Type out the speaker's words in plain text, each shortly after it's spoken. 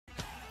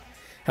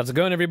How's it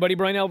going, everybody?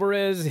 Brian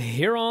Alvarez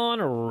here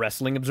on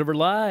Wrestling Observer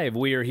Live.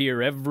 We are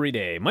here every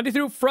day, Monday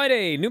through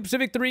Friday, noon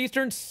Pacific, 3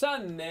 Eastern,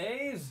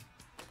 Sundays,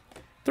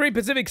 3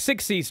 Pacific,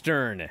 6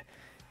 Eastern.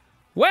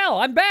 Well,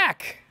 I'm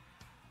back.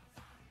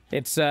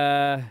 It's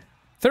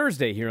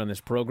Thursday here on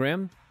this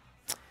program.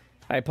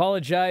 I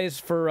apologize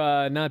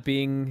for not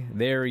being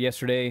there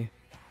yesterday.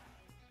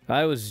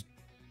 I was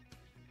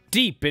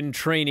deep in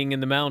training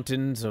in the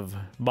mountains of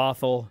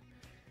Bothell,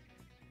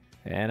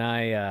 and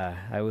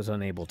I was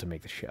unable to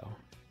make the show.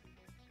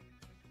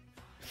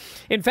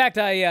 In fact,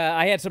 I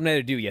had something I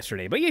had to do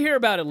yesterday, but you hear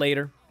about it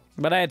later.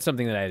 But I had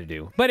something that I had to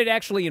do. But it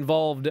actually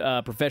involved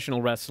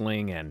professional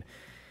wrestling, and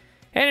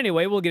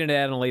anyway, we'll get into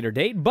that on a later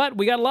date. But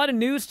we got a lot of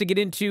news to get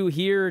into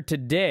here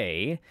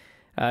today,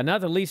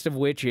 not the least of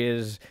which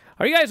is,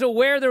 are you guys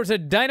aware there was a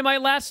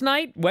Dynamite last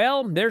night?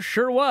 Well, there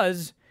sure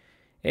was.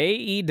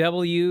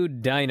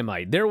 AEW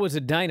Dynamite. There was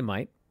a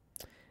Dynamite.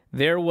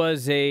 There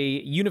was a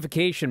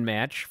unification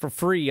match for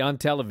free on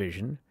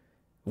television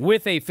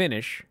with a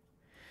finish.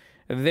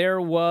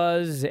 There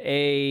was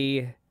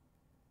a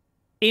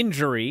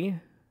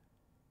injury,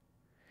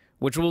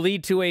 which will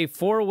lead to a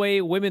four-way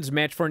women's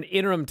match for an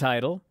interim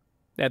title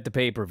at the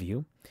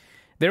pay-per-view.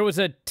 There was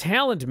a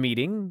talent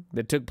meeting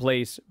that took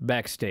place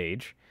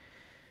backstage.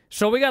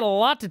 So we got a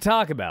lot to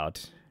talk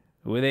about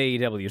with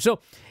AEW.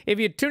 So if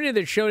you tune into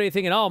the show today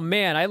thinking, oh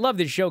man, I love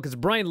this show because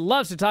Brian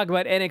loves to talk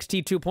about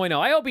NXT 2.0.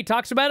 I hope he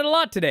talks about it a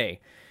lot today.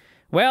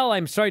 Well,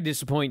 I'm sorry to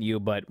disappoint you,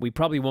 but we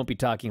probably won't be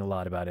talking a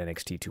lot about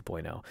NXT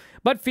 2.0.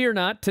 But fear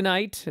not,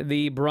 tonight,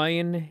 the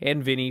Brian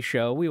and Vinny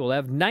show, we will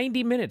have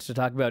 90 minutes to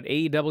talk about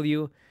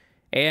AEW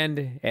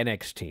and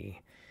NXT.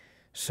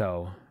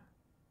 So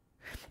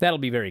that'll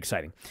be very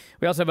exciting.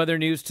 We also have other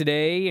news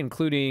today,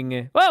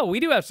 including, well,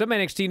 we do have some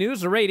NXT news,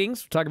 the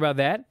ratings. We'll talk about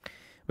that.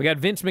 We got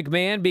Vince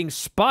McMahon being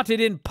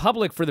spotted in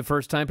public for the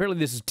first time. Apparently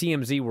this is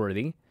TMZ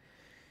worthy.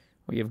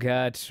 We have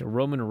got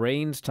Roman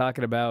Reigns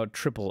talking about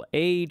Triple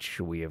H.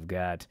 We have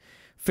got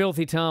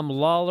Filthy Tom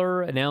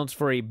Lawler announced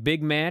for a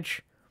big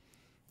match,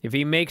 if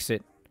he makes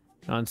it,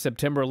 on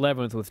September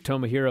 11th with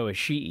Tomohiro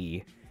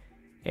Ishii,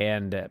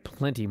 and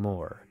plenty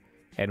more.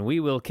 And we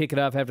will kick it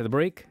off after the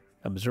break.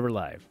 Observer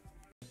Live.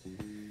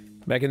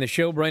 Back in the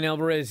show, Brian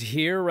Alvarez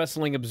here,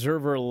 Wrestling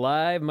Observer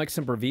Live. Mike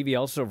Sempervive,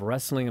 also of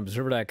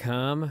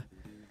WrestlingObserver.com.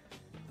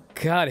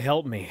 God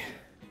help me.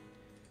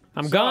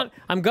 I'm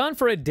gone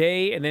for a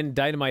day, and then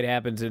Dynamite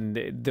happens,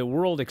 and the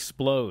world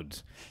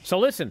explodes. So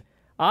listen,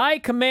 I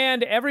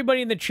command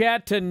everybody in the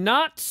chat to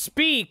not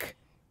speak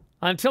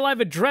until I've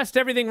addressed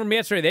everything from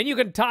yesterday. Then you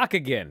can talk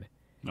again.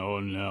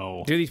 Oh,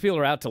 no. Dude, these people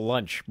are out to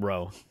lunch,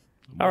 bro.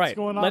 All right,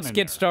 let's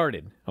get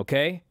started,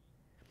 okay?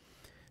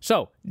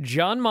 So,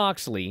 Jon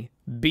Moxley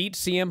beat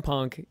CM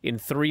Punk in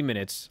 3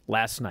 minutes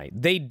last night.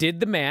 They did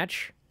the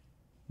match.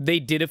 They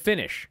did a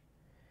finish.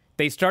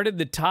 They started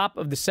the top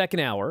of the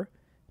second hour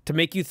to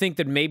make you think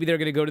that maybe they're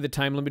going to go to the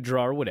time limit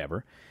draw or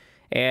whatever.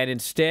 And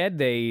instead,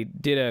 they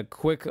did a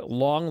quick,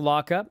 long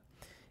lockup,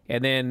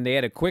 and then they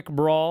had a quick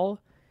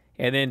brawl,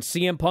 and then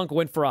CM Punk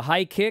went for a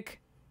high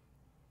kick,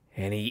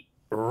 and he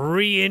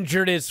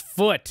re-injured his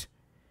foot.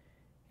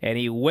 And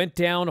he went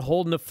down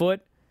holding the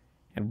foot,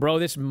 and bro,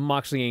 this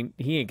Moxley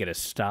he ain't going to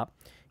stop.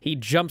 He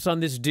jumps on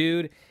this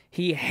dude.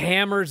 He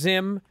hammers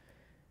him.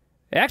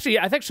 Actually,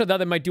 I thought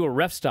they might do a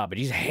ref stoppage.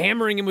 He's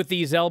hammering him with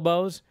these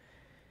elbows.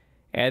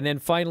 And then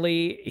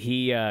finally,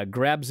 he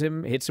grabs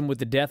him, hits him with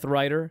the Death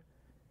Rider.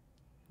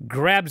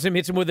 Grabs him,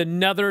 hits him with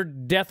another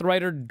Death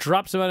Rider,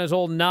 drops him on his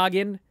old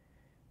noggin.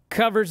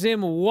 Covers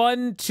him,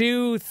 1,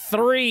 2,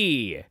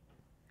 3.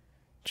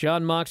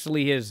 Jon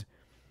Moxley is,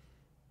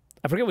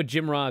 I forget what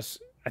Jim Ross,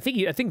 I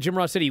think Jim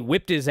Ross said he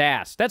whipped his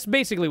ass. That's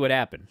basically what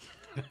happened.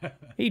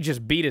 He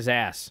just beat his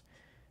ass.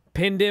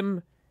 Pinned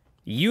him,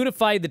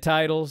 unified the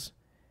titles,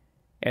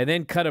 and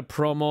then cut a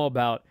promo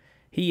about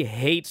he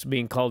hates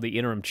being called the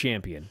interim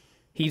champion.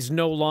 He's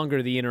no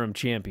longer the interim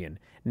champion.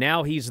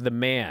 Now he's the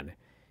man.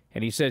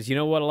 And he says, you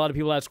know what? A lot of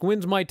people ask,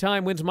 when's my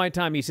time? When's my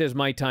time? He says,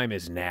 my time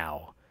is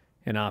now.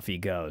 And off he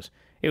goes.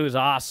 It was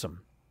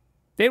awesome.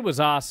 It was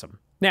awesome.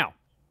 Now,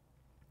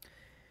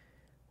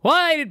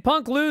 why did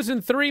Punk lose in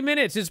 3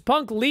 minutes? Is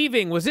Punk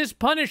leaving? Was this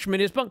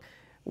punishment? Is Punk...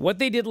 What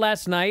they did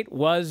last night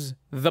was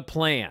the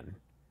plan.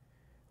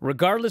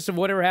 Regardless of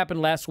whatever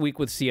happened last week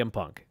with CM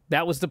Punk.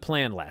 That was the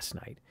plan last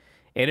night.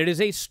 And it is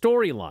a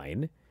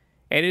storyline,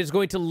 and it is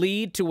going to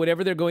lead to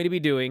whatever they're going to be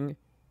doing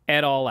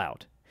at All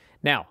Out.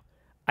 Now,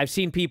 I've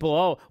seen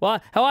people,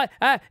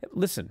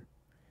 listen,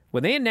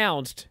 when they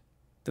announced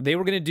that they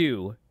were going to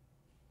do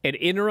an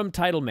interim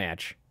title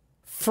match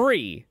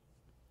free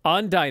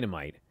on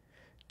Dynamite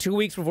 2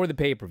 weeks before the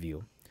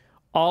pay-per-view,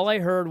 all I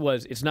heard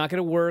was, it's not going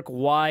to work,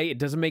 why, it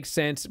doesn't make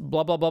sense,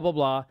 blah, blah, blah, blah,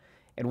 blah.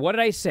 And what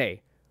did I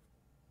say?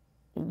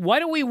 Why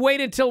don't we wait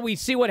until we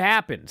see what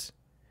happens?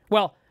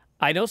 Well,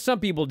 I know some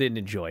people didn't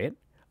enjoy it.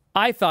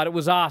 I thought it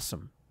was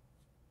awesome.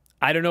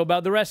 I don't know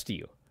about the rest of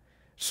you.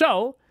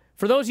 So,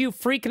 for those of you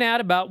freaking out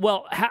about,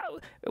 well,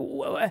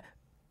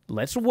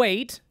 let's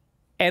wait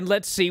and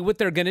let's see what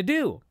they're going to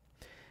do.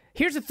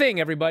 Here's the thing,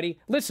 everybody.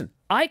 Listen,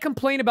 I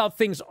complain about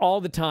things all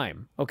the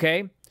time,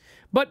 okay?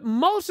 But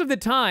most of the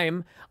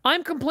time,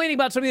 I'm complaining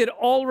about something that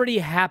already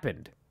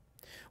happened.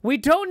 We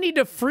don't need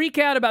to freak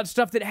out about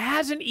stuff that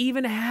hasn't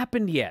even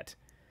happened yet.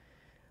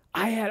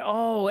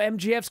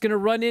 MJF's going to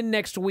run in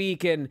next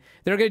week, and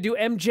they're going to do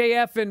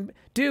MJF, and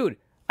dude,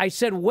 I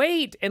said,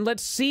 wait, and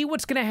let's see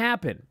what's going to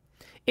happen.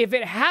 If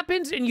it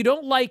happens and you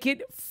don't like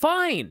it,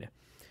 fine.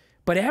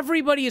 But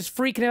everybody is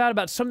freaking out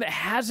about something that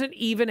hasn't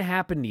even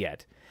happened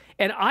yet.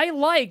 And I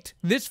liked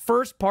this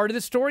first part of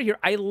the story here.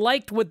 I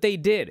liked what they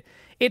did.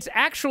 It's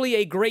actually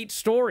a great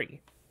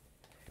story.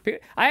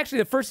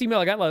 The first email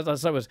I got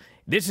last night was,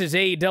 this is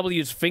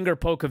AEW's finger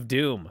poke of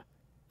doom.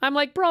 I'm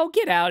like, bro,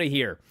 get out of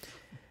here.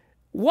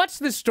 What's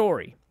the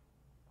story?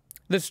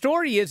 The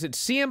story is that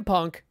CM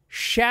Punk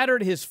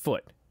shattered his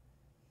foot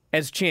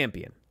as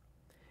champion.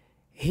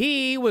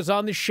 He was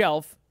on the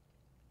shelf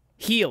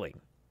healing.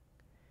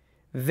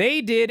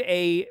 They did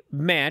a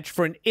match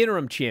for an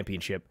interim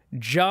championship.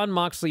 Jon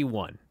Moxley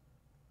won.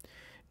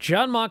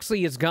 Jon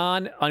Moxley has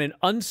gone on an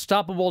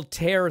unstoppable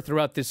tear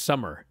throughout this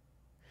summer.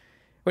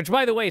 Which,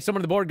 by the way, someone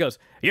on the board goes,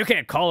 you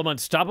can't call him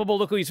unstoppable.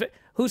 Look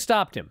who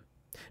stopped him?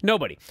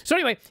 Nobody. So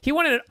anyway, he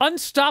went on an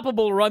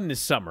unstoppable run this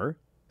summer,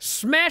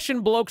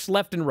 smashing blokes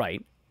left and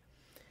right.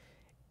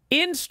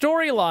 In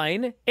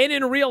storyline and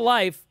in real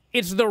life,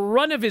 it's the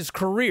run of his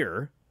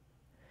career.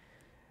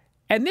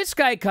 And this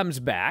guy comes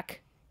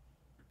back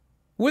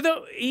with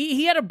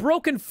he had a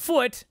broken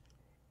foot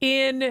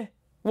in,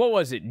 what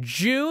was it,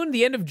 June?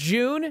 The end of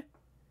June?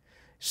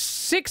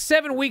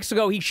 6-7 weeks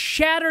ago, he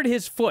shattered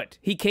his foot.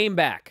 He came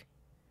back.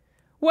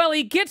 Well,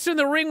 he gets in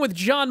the ring with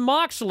Jon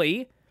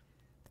Moxley.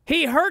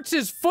 He hurts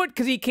his foot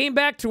because he came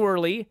back too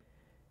early.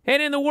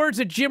 And in the words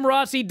of Jim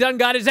Ross, he done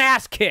got his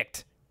ass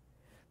kicked.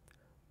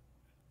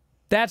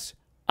 That's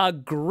a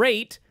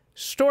great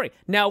story.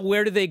 Now,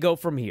 where do they go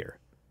from here?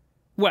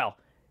 Well,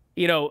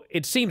 you know,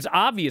 it seems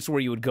obvious where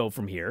you would go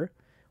from here.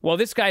 Well,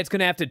 this guy's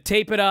going to have to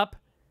tape it up.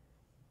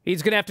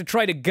 He's going to have to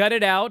try to gut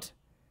it out.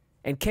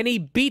 And can he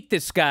beat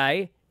this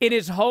guy in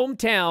his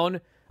hometown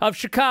of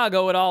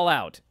Chicago at All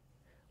Out?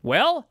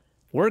 Well,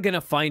 we're going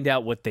to find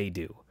out what they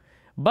do.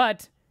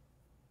 But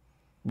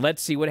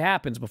let's see what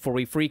happens before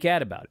we freak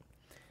out about it.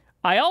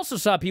 I also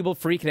saw people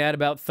freaking out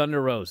about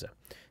Thunder Rosa.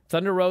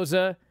 Thunder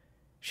Rosa,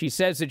 she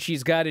says that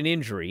she's got an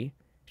injury.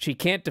 She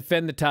can't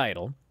defend the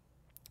title.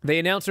 They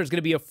announced there's going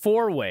to be a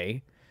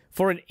 4-way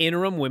for an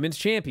interim women's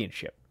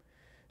championship.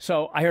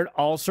 So I heard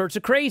all sorts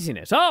of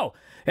craziness. Oh,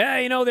 yeah,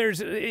 you know,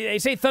 they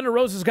say Thunder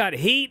Rosa's got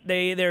heat.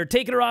 They're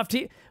taking her off.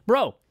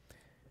 Bro,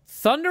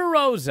 Thunder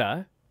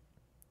Rosa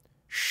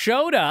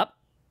showed up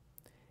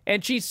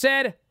and she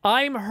said,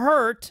 I'm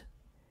hurt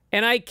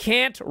and I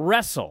can't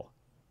wrestle.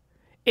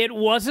 It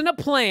wasn't a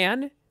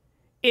plan.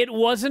 It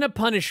wasn't a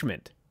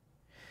punishment.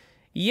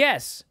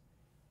 Yes,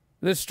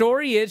 the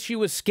story is she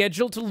was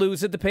scheduled to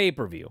lose at the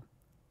pay-per-view.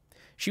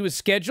 She was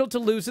scheduled to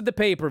lose at the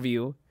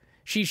pay-per-view.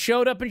 She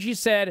showed up and she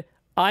said,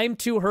 I'm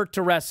too hurt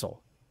to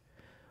wrestle.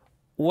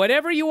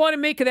 Whatever you want to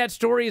make of that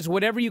story is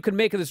whatever you can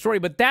make of the story,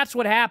 but that's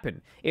what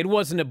happened. It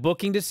wasn't a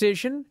booking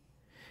decision.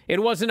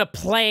 It wasn't a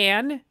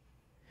plan.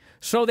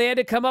 So they had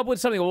to come up with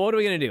something. Well, what are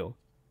we going to do?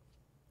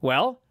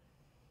 Well,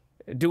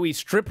 do we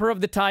strip her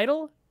of the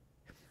title?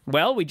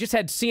 Well, we just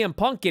had CM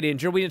Punk get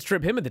injured. We didn't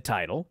strip him of the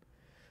title.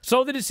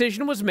 So the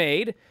decision was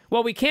made,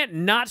 well, we can't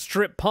not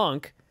strip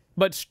Punk,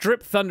 but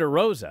strip Thunder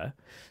Rosa.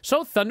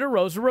 So Thunder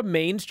Rosa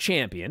remains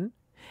champion,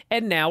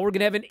 and now we're going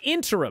to have an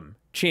interim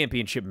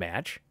championship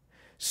match.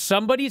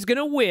 Somebody's going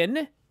to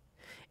win,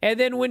 and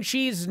then when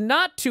she's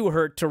not too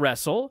hurt to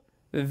wrestle,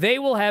 they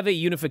will have a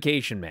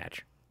unification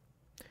match.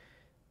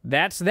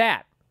 That's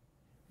that.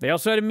 They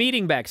also had a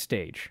meeting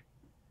backstage.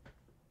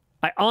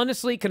 I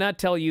honestly cannot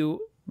tell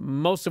you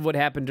most of what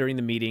happened during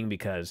the meeting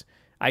because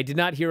I did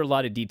not hear a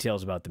lot of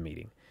details about the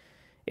meeting.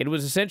 It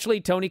was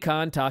essentially Tony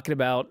Khan talking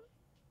about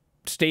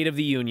State of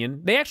the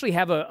Union. They actually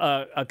have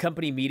a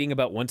company meeting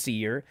about once a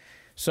year.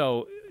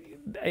 So,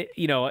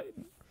 you know,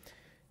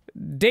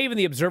 Dave and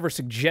the Observer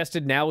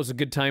suggested now was a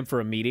good time for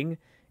a meeting,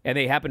 and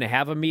they happen to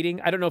have a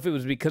meeting. I don't know if it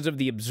was because of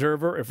the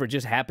Observer or if it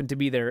just happened to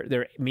be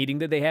their meeting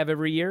that they have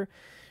every year.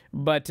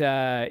 But,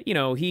 you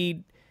know,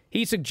 he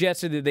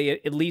suggested that they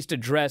at least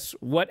address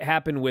what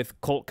happened with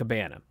Colt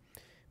Cabana.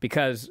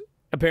 Because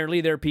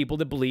apparently there are people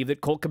that believe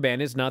that Colt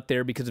Cabana is not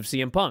there because of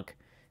CM Punk.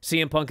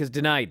 CM Punk has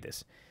denied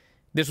this.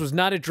 This was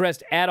not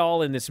addressed at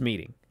all in this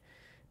meeting.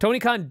 Tony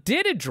Khan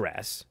did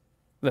address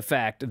the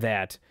fact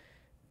that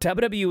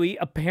WWE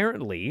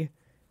apparently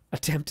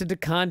attempted to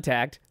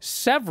contact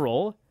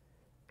several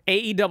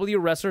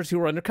AEW wrestlers who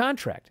were under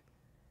contract.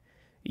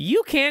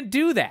 You can't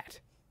do that.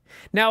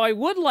 Now, I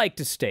would like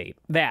to state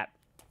that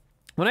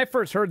when I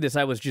first heard this,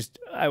 I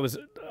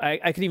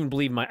couldn't even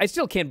believe I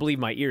still can't believe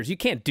my ears. You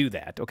can't do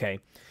that, okay?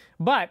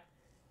 But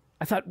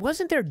I thought,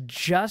 wasn't there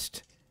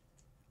just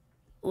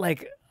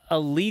like a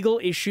legal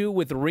issue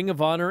with Ring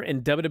of Honor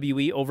and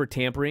WWE over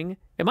tampering?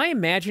 Am I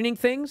imagining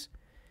things?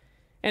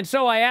 And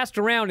so I asked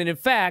around, and in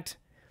fact,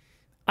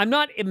 I'm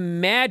not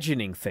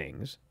imagining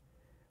things,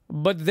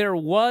 but there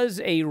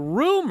was a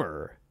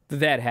rumor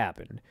that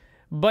happened.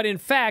 But in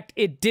fact,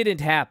 it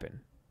didn't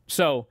happen.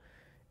 So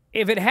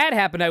if it had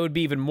happened, I would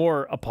be even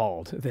more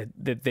appalled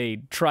that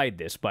they tried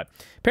this. But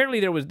apparently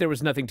there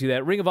was nothing to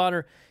that. Ring of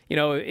Honor, you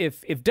know,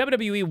 if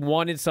WWE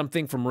wanted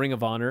something from Ring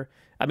of Honor,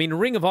 I mean,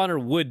 Ring of Honor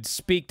would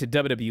speak to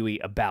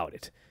WWE about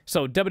it.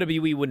 So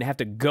WWE wouldn't have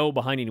to go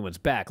behind anyone's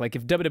back. Like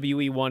if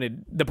WWE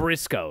wanted the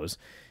Briscoes,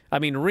 I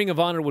mean, Ring of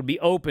Honor would be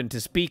open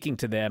to speaking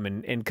to them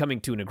and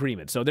coming to an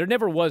agreement. So there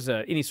never was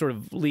any sort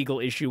of legal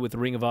issue with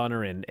Ring of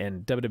Honor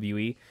and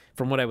WWE,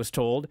 from what I was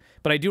told.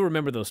 But I do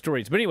remember those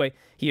stories. But anyway,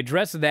 he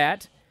addressed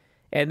that.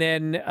 And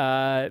then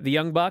the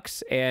Young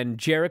Bucks and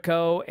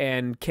Jericho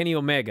and Kenny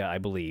Omega, I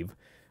believe,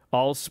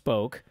 all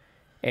spoke.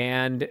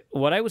 And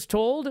what I was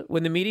told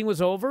when the meeting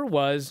was over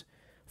was,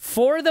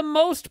 for the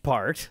most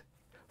part,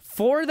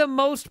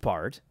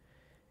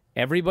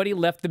 everybody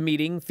left the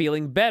meeting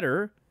feeling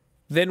better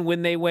than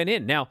when they went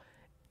in. Now,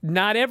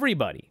 not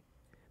everybody,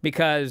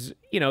 because,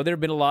 you know, there have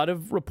been a lot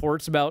of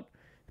reports about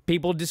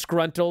people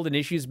disgruntled and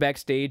issues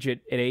backstage at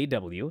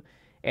AEW.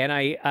 And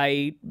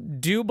I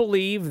do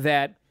believe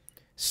that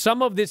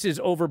some of this is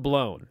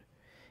overblown.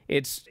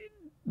 It's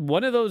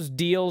one of those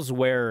deals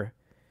where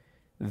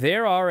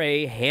there are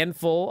a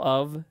handful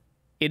of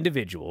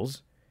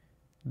individuals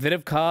that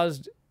have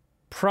caused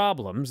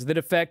problems that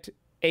affect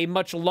a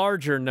much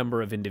larger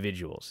number of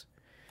individuals.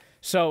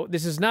 So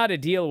this is not a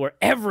deal where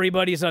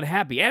everybody's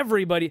unhappy.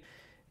 Everybody.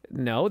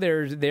 No,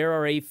 there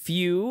are a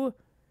few,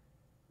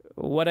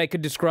 what I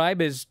could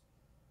describe as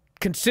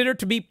considered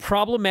to be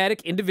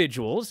problematic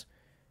individuals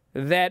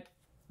that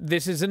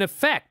this is an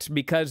effect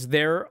because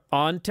they're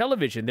on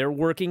television, they're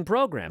working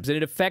programs, and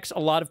it affects a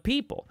lot of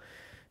people.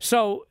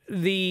 So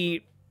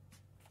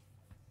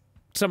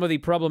some of the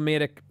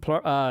problematic,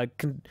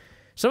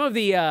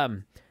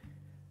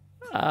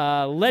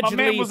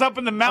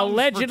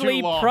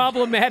 allegedly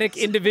problematic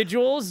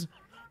individuals,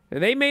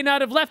 they may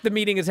not have left the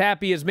meeting as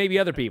happy as maybe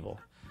other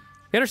people.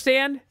 You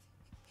understand?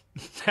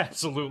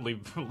 Absolutely.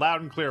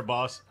 Loud and clear,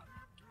 boss.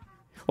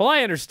 Well,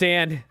 I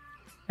understand.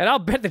 And I'll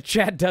bet the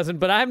chat doesn't,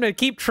 but I'm going to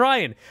keep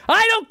trying.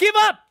 I don't give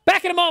up!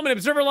 Back in a moment,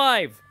 Observer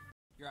Live.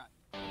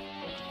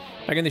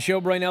 Back in the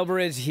show, Brian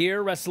Alvarez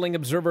here, Wrestling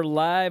Observer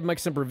Live, Mike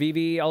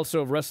Sempervive,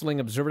 also of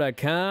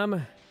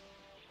WrestlingObserver.com.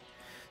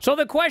 So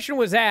the question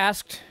was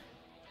asked,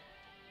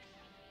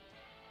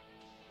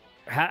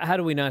 how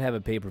do we not have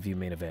a pay-per-view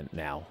main event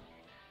now?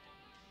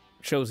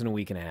 Shows in a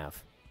week and a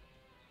half.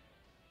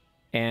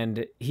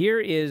 And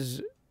here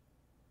is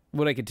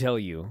what I could tell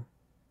you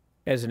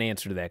as an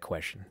answer to that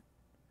question.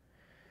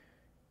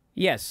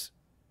 Yes,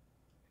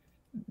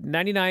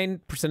 99%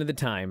 of the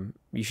time,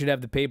 you should have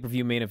the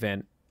pay-per-view main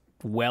event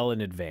well in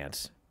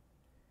advance.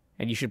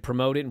 And you should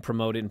promote it and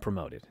promote it and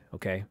promote it,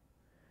 okay?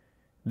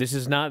 This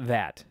is not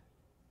that.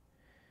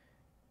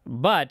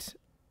 But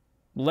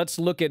let's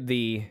look at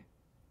the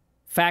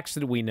facts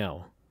that we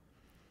know.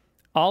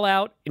 All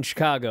Out in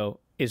Chicago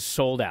is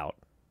sold out.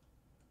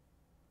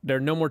 There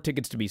are no more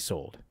tickets to be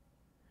sold.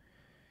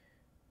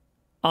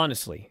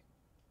 Honestly,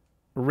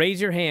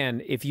 raise your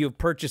hand if you have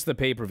purchased the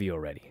pay-per-view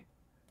already.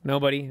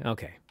 Nobody?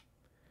 Okay.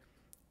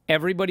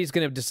 Everybody's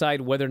going to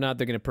decide whether or not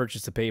they're going to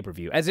purchase the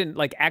pay-per-view. As in,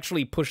 like,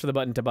 actually push the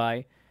button to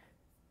buy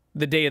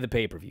the day of the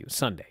pay-per-view,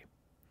 Sunday.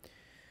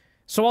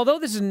 So although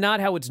this is not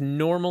how it's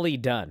normally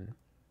done,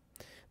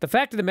 the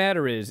fact of the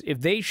matter is,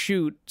 if they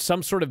shoot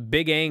some sort of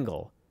big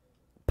angle,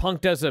 Punk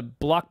does a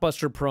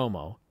blockbuster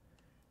promo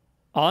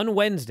on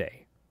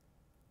Wednesday,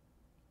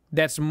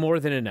 that's more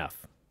than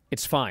enough.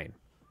 It's fine.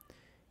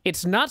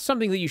 It's not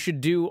something that you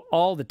should do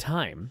all the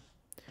time,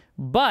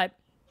 but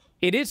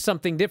it is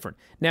something different.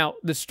 Now,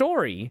 the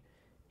story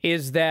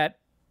is that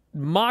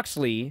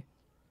Moxley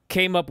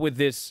came up with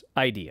this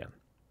idea.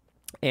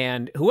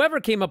 And whoever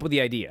came up with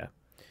the idea,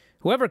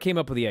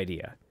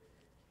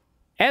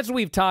 as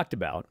we've talked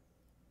about,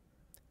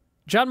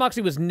 Jon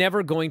Moxley was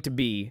never going to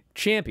be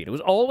champion. It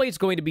was always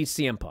going to be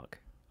CM Punk,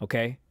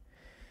 okay?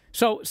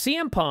 So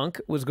CM Punk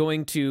was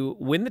going to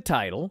win the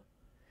title,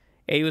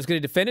 and he was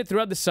going to defend it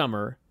throughout the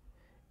summer,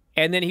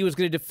 and then he was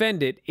going to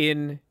defend it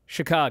in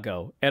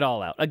Chicago at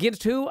All Out.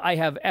 Against who? I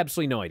have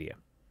absolutely no idea.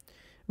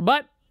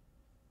 But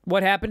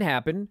what happened,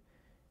 happened.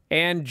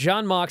 And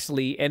Jon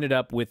Moxley ended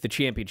up with the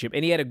championship.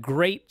 And he had a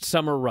great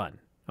summer run.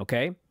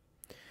 Okay?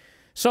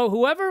 So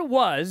whoever it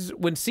was,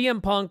 when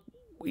CM Punk...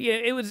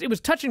 It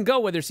was touch and go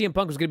whether CM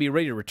Punk was going to be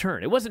ready to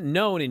return. It wasn't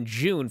known in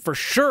June for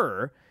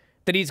sure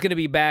that he's going to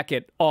be back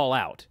at All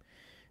Out.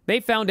 They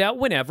found out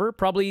whenever,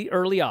 probably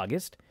early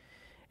August.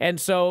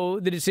 And so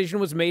the decision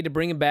was made to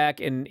bring him back.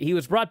 And he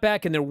was brought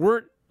back, and there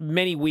weren't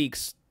many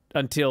weeks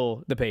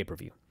until the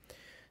pay-per-view.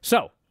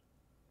 So,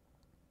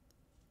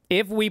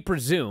 if we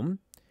presume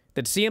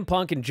that CM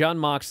Punk and Jon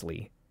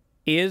Moxley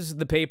is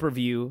the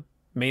pay-per-view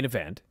main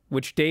event,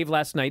 which Dave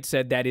last night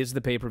said that is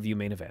the pay-per-view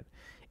main event.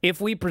 If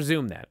we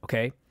presume that,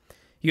 okay,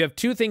 you have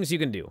two things you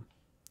can do.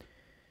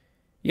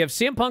 You have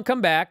CM Punk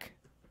come back,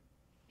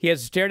 he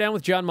has a stare down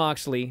with Jon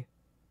Moxley,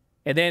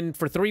 and then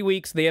for 3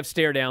 weeks they have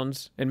stare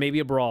downs and maybe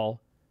a brawl,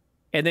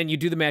 and then you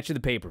do the match of the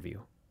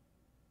pay-per-view.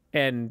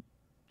 And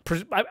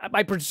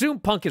I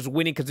presume Punk is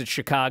winning because it's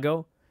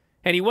Chicago,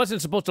 And he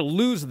wasn't supposed to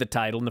lose the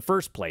title in the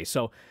first place,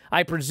 so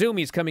I presume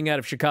he's coming out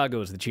of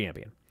Chicago as the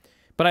champion.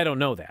 But I don't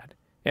know that.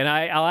 And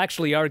I'll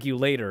actually argue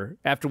later,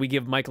 after we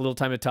give Mike a little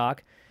time to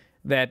talk,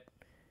 that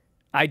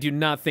I do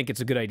not think it's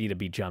a good idea to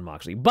beat Jon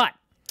Moxley. But,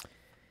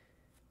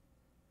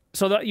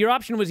 so your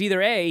option was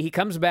either A, he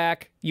comes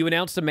back, you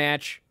announce the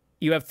match,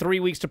 you have 3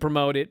 weeks to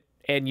promote it,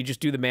 and you just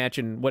do the match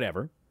and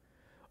whatever.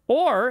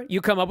 Or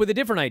you come up with a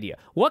different idea.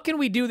 What can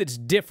we do that's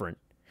different?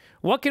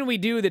 What can we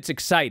do that's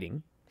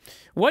exciting?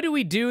 What do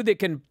we do that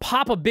can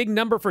pop a big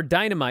number for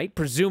Dynamite,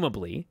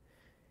 presumably,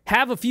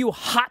 have a few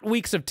hot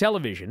weeks of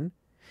television,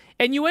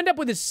 and you end up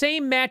with the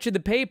same match at the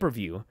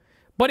pay-per-view,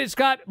 but it's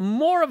got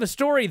more of a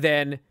story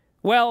than,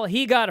 well,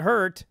 he got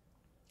hurt,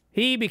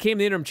 he became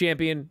the interim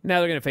champion, now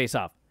they're going to face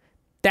off.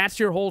 That's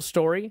your whole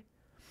story?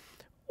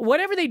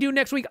 Whatever they do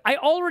next week, I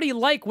already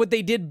like what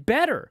they did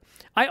better.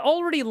 I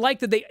already like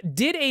that they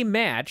did a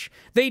match.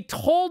 They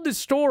told the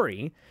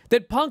story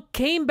that Punk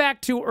came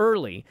back too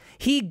early.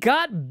 He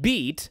got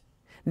beat.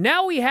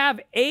 Now we have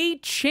a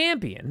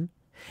champion.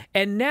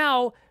 And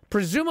now,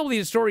 presumably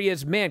the story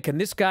is, man, can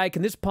this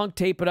Punk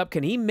tape it up?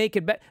 Can he make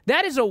it back?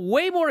 That is a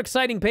way more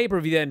exciting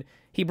pay-per-view than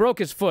he broke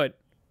his foot.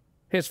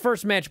 His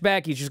first match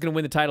back, he's just going to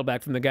win the title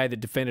back from the guy that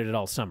defended it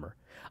all summer.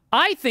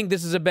 I think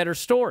this is a better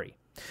story.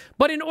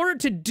 But in order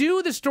to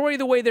do the story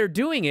the way they're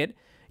doing it,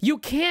 you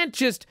can't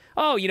just,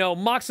 oh, you know,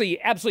 Moxley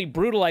absolutely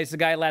brutalized the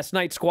guy last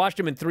night, squashed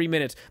him in 3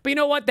 minutes. But you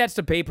know what? That's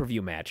the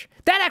pay-per-view match.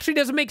 That actually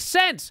doesn't make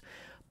sense.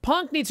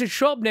 Punk needs to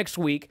show up next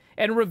week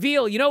and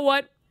reveal, you know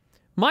what?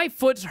 My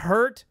foot's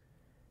hurt,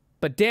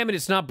 but damn it,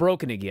 it's not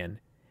broken again.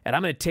 And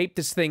I'm going to tape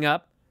this thing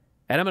up,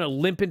 and I'm going to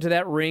limp into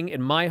that ring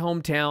in my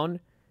hometown,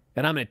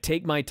 and I'm going to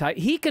take my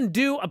title. He can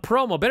do a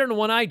promo better than the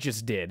one I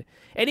just did.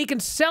 And he can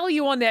sell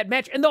you on that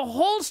match. And the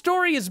whole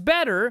story is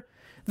better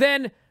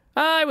than,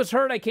 I was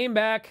hurt, I came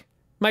back.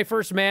 My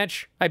first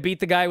match, I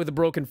beat the guy with a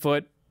broken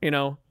foot. You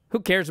know,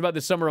 who cares about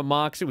the Summer of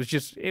Mox? It was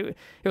just, it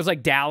was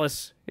like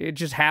Dallas. It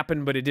just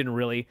happened, but it didn't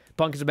really.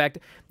 Punk is back.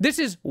 This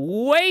is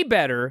way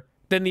better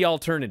than the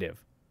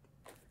alternative.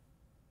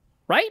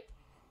 Right?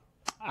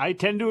 I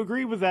tend to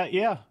agree with that,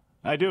 yeah.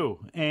 I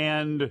do.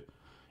 And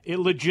it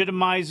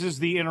legitimizes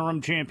the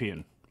interim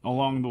champion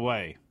along the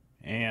way.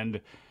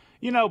 And,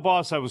 you know,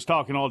 boss, I was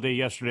talking all day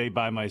yesterday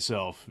by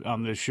myself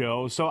on this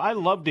show, so I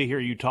love to hear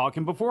you talk.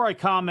 And before I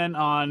comment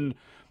on,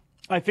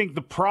 I think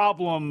the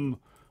problem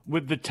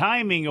with the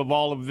timing of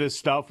all of this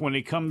stuff when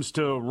it comes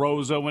to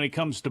Rosa, when it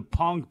comes to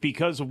Punk,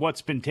 because of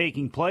what's been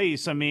taking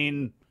place, I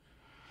mean,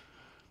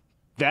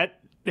 that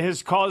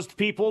has caused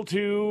people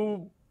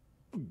to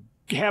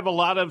have a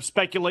lot of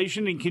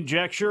speculation and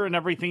conjecture and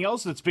everything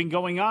else that's been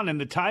going on, and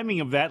the timing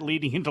of that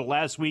leading into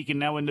last week and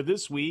now into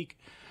this week.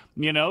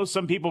 You know,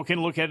 some people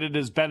can look at it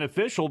as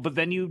beneficial, but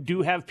then you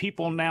do have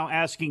people now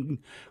asking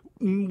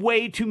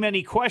way too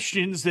many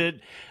questions that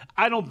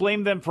I don't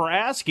blame them for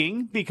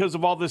asking because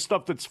of all this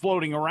stuff that's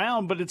floating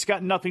around, but it's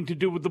got nothing to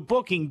do with the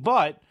booking.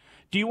 But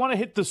do you want to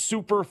hit the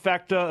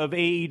superfecta of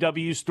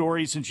AEW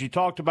stories since you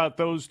talked about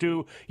those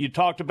two? You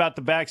talked about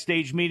the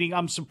backstage meeting.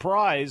 I'm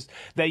surprised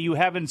that you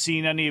haven't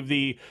seen any of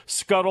the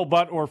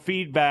scuttlebutt or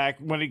feedback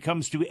when it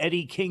comes to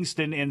Eddie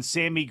Kingston and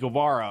Sammy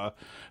Guevara,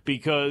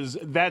 because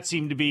that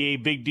seemed to be a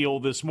big deal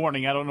this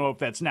morning. I don't know if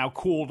that's now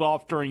cooled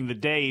off during the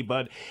day,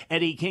 but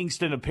Eddie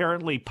Kingston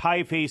apparently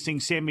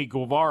pie-facing Sammy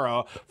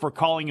Guevara for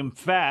calling him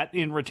fat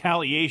in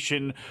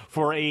retaliation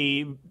for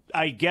a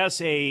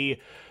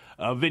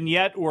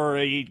vignette or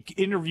a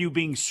interview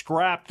being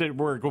scrapped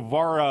where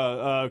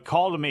Guevara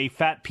called him a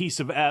fat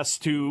piece of S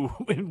to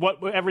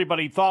what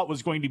everybody thought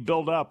was going to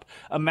build up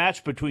a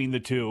match between the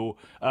two.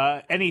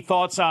 Any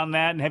thoughts on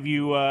that? And have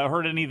you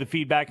heard any of the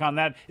feedback on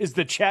that? Is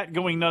the chat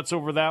going nuts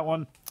over that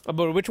one?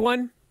 About which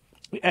one?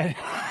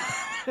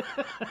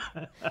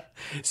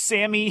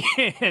 Sammy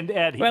and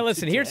Eddie. Well,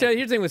 listen, here's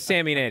the thing with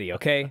Sammy and Eddie,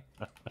 okay?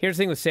 Here's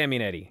the thing with Sammy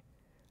and Eddie.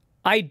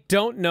 I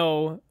don't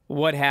know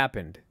what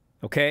happened,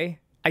 okay?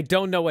 I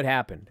don't know what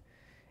happened.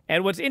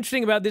 And what's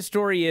interesting about this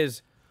story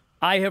is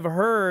I have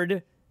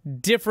heard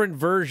different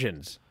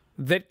versions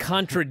that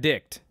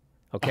contradict.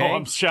 Okay? Oh,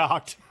 I'm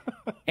shocked.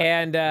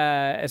 And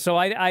so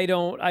I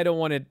don't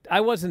want to.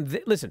 I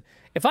wasn't. Listen,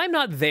 if I'm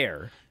not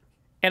there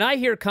and I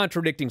hear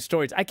contradicting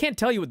stories, I can't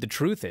tell you what the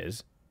truth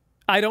is.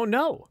 I don't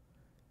know.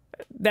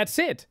 That's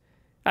it.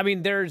 I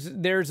mean, there's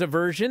a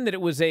version that it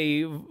was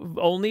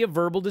only a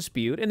verbal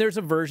dispute, and there's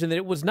a version that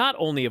it was not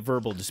only a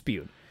verbal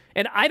dispute.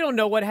 And I don't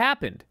know what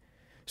happened.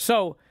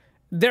 So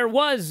there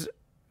was,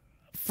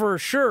 for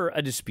sure,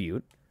 a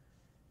dispute,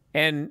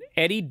 and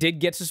Eddie did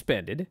get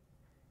suspended.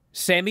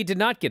 Sammy did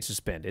not get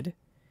suspended,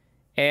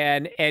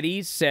 and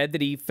Eddie said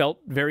that he felt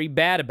very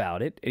bad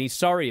about it, and he's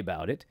sorry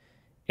about it.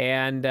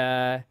 And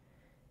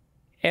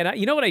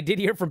you know what I did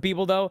hear from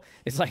people, though?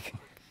 It's like,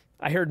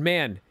 I heard,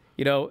 man,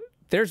 you know,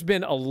 there's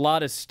been a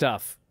lot of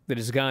stuff that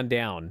has gone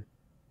down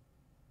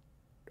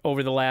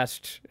over the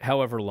last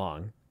however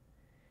long.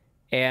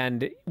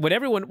 And what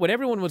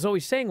everyone was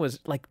always saying was,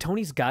 like,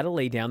 Tony's got to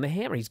lay down the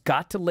hammer. He's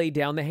got to lay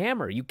down the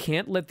hammer. You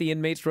can't let the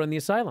inmates run the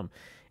asylum.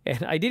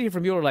 And I did hear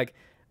from people who were like,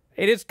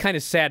 it is kind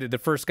of sad that the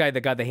first guy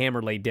that got the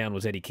hammer laid down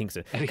was Eddie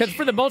Kingston. Because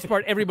for the most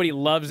part, everybody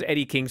loves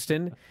Eddie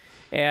Kingston.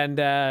 And,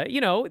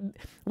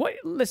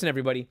 listen,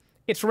 everybody,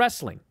 it's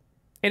wrestling.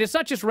 And it's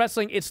not just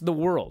wrestling, it's the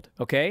world,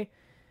 okay?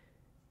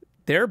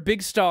 There are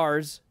big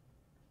stars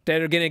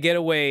that are going to get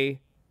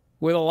away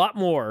with a lot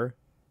more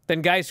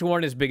than guys who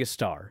aren't as big a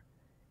star.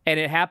 And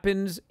it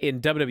happens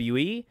in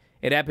WWE.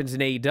 It happens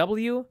in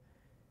AEW.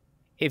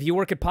 If you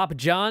work at Papa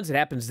John's, it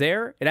happens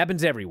there. It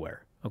happens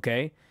everywhere,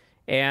 okay?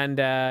 And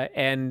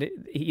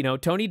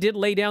Tony did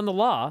lay down the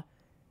law.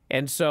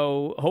 And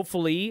so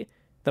hopefully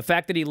the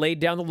fact that he laid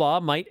down the law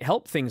might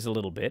help things a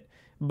little bit.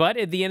 But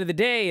at the end of the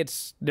day,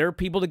 there are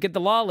people that get the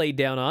law laid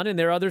down on, and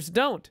there are others that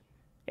don't.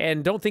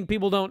 And don't think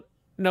people don't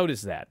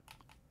notice that.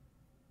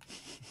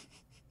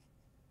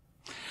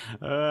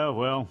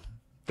 Well,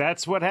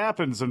 that's what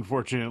happens,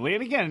 unfortunately.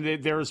 And again,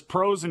 there's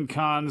pros and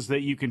cons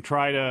that you can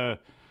try to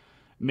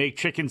make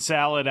chicken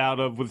salad out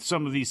of with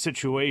some of these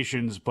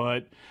situations.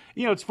 But,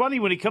 it's funny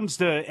when it comes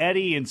to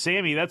Eddie and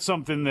Sammy, that's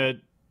something that,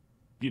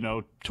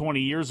 20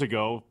 years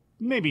ago,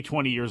 maybe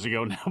 20 years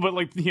ago now, but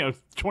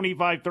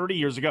 25, 30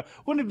 years ago,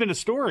 wouldn't have been a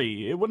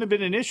story. It wouldn't have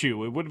been an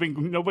issue. It would have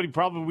been, nobody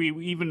probably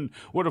even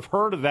would have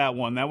heard of that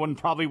one. That one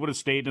probably would have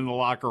stayed in the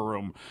locker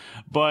room.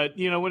 But,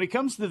 when it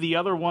comes to the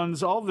other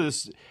ones, all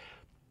this,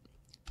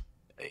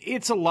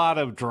 it's a lot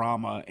of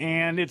drama,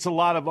 and it's a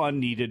lot of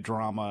unneeded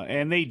drama.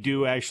 And they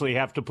do actually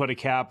have to put a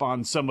cap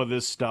on some of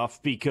this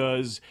stuff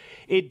because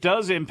it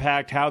does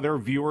impact how their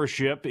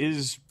viewership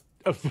is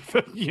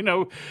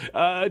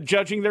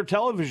judging their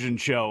television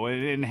show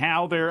and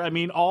how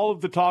all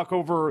of the talk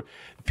over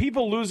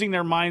people losing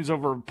their minds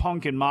over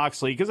Punk and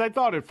Moxley. Because I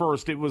thought at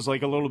first it was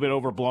like a little bit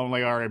overblown,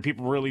 like, all right,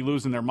 people really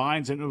losing their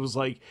minds. And it was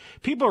like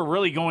people are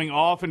really going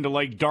off into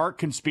like dark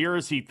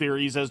conspiracy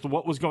theories as to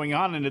what was going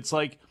on. And it's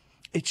like,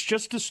 it's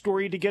just a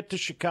story to get to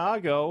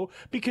Chicago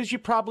because you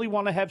probably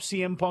want to have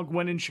CM Punk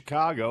win in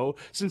Chicago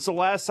since the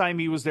last time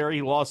he was there,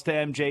 he lost to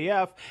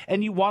MJF,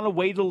 and you want a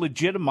way to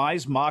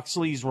legitimize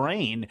Moxley's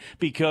reign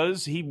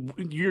because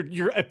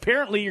you're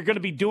apparently you're going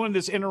to be doing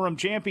this interim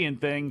champion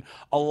thing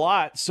a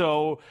lot.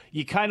 So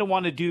you kind of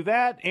want to do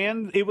that.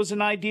 And it was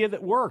an idea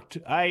that worked.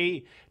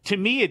 To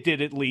me, it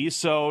did at least.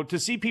 So to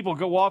see people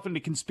go off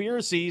into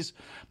conspiracies,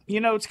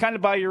 it's kind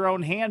of by your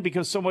own hand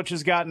because so much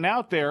has gotten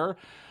out there.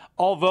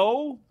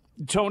 Although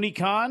Tony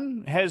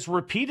Khan has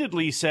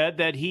repeatedly said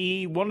that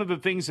one of the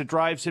things that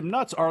drives him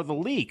nuts are the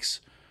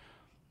leaks.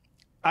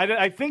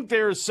 I think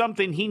there's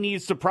something he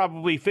needs to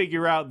probably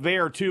figure out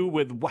there, too,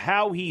 with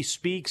how he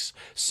speaks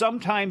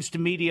sometimes to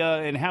media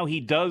and how he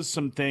does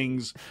some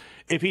things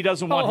if he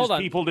doesn't want his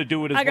people to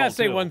do it as well, I got to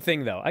say one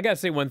thing,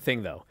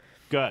 though.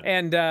 Good.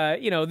 And,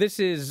 this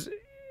is...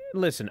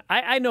 Listen,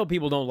 I know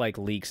people don't like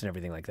leaks and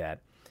everything like that,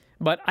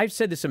 but I've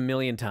said this a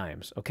million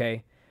times,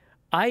 okay?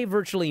 I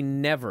virtually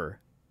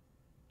never,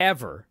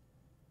 ever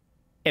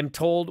am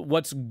told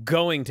what's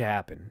going to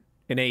happen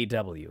in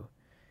AEW.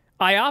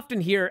 I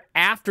often hear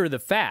after the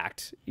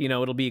fact,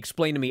 it'll be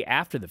explained to me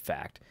after the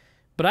fact,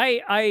 but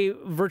I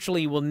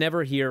virtually will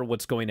never hear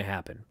what's going to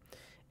happen.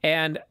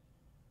 And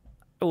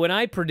when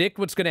I predict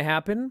what's going to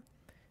happen,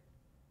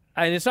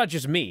 and it's not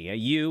just me,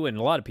 you and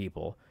a lot of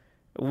people,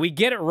 we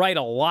get it right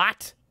a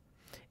lot,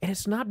 and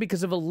it's not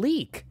because of a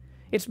leak.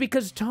 It's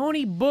because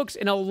Tony books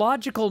in a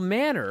logical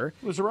manner.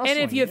 And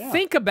if you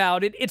think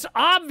about it, it's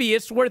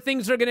obvious where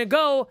things are going to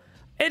go.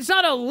 It's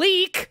not a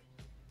leak.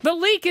 The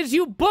leak is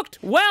you booked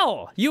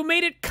well. You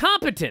made it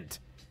competent.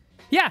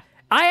 Yeah,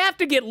 I have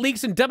to get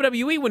leaks in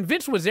WWE when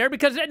Vince was there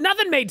because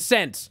nothing made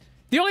sense.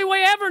 The only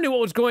way I ever knew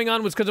what was going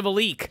on was because of a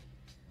leak.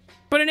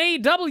 But in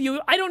AEW,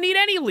 I don't need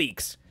any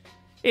leaks.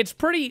 It's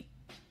pretty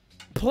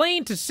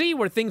plain to see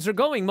where things are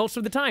going most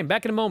of the time.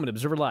 Back in a moment,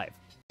 Observer Live.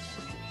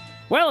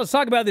 Well, let's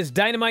talk about this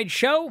Dynamite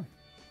show.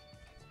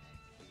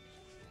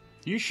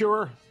 You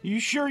sure? You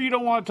sure you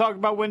don't want to talk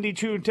about Wendy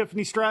Chu and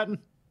Tiffany Stratton?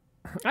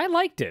 I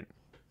liked it.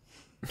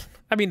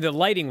 I mean, the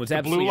lighting was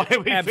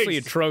absolutely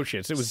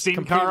atrocious. It was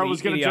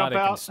completely idiotic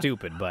and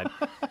stupid. But,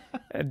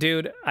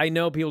 dude, I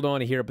know people don't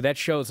want to hear it, but that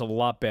show's a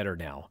lot better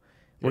now.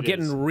 We're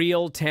getting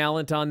real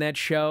talent on that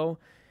show.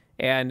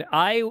 And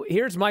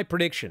here's my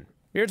prediction.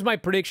 Here's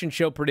my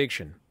show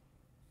prediction.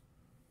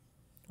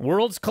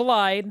 Worlds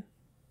collide.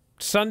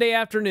 Sunday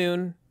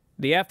afternoon,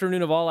 the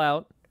afternoon of All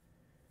Out.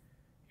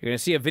 You're going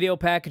to see a video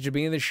package at the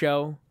beginning of the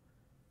show.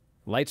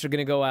 Lights are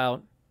going to go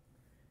out.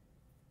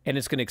 And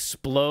it's going to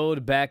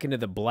explode back into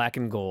the black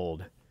and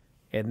gold.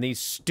 And these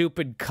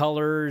stupid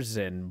colors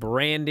and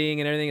branding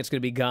and everything, it's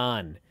going to be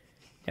gone.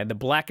 And the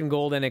black and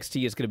gold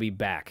NXT is going to be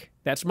back.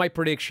 That's my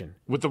prediction.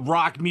 With the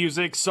rock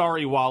music,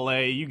 sorry,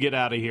 Wale, you get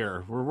out of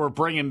here. We're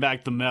bringing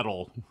back the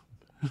metal.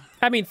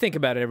 I mean, think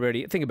about it,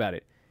 everybody. Think about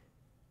it.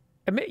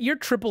 I mean, you're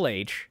Triple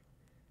H.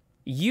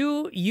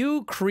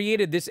 You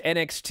created this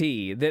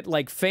NXT that,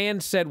 like,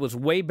 fans said was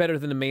way better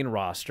than the main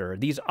roster.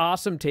 These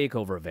awesome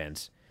takeover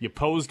events. You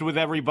posed with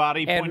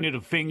everybody, pointed a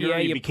finger. Yeah,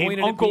 you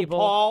became Uncle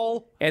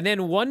Paul. And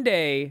then one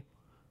day,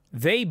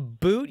 they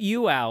boot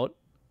you out,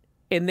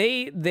 and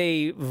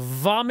they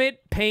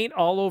vomit paint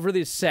all over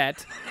this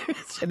set,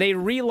 and they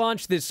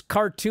relaunch this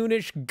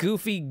cartoonish,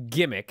 goofy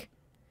gimmick,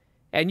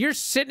 and you're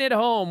sitting at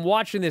home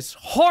watching this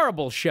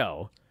horrible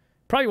show,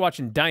 probably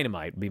watching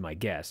Dynamite would be my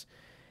guess,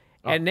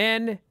 and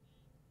then,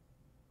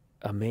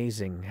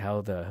 amazing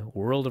how the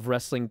world of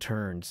wrestling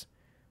turns.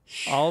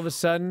 All of a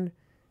sudden,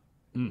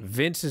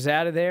 Vince is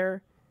out of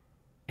there,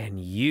 and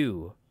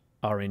you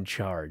are in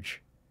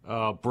charge.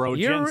 Bro,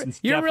 Jensen's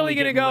you're really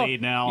definitely gonna getting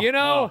laid now. You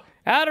know,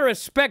 out of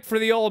respect for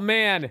the old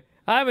man,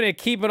 I'm gonna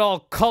keep it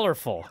all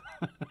colorful.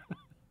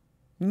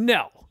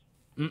 No.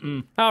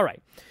 All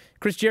right.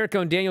 Chris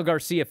Jericho and Daniel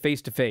Garcia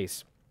face to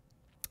face.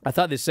 I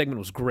thought this segment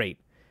was great.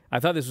 I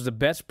thought this was the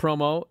best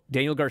promo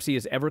Daniel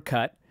Garcia's ever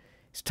cut.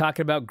 He's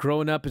talking about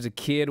growing up as a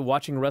kid,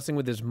 watching wrestling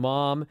with his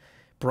mom.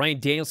 Bryan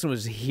Danielson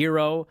was a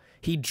hero.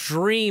 He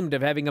dreamed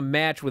of having a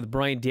match with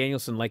Bryan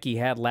Danielson like he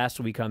had last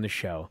week on the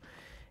show.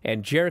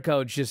 And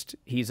Jericho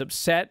he's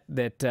upset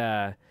that,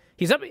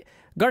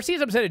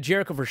 Garcia's upset at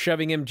Jericho for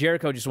shoving him.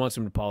 Jericho just wants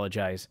him to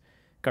apologize.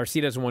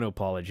 Garcia doesn't want to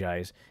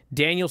apologize.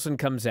 Danielson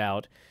comes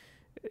out.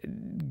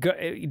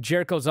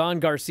 Jericho's on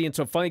Garcia, and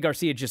so finally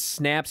Garcia just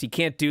snaps. He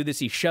can't do this.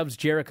 He shoves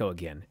Jericho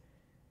again.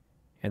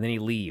 And then he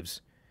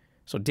leaves.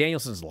 So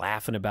Danielson's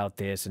laughing about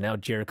this, and now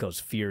Jericho's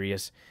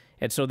furious.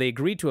 And so they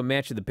agreed to a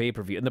match at the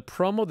pay-per-view. And the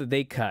promo that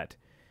they cut,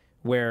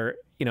 where,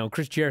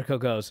 Chris Jericho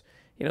goes,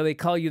 they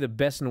call you the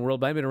best in the world,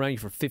 but I've been around you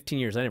for 15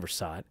 years. I never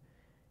saw it.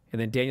 And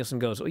then Danielson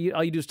goes, all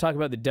you do is talk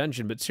about the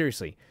dungeon, but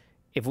seriously,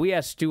 if we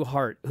ask Stu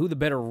Hart who the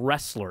better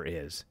wrestler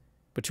is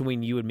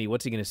between you and me,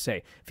 what's he going to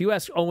say? If you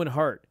ask Owen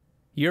Hart,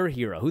 your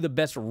hero, who the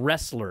best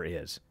wrestler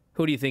is,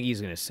 who do you think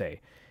he's going to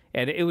say?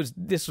 And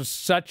this was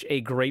such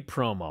a great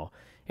promo.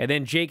 And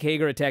then Jake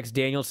Hager attacks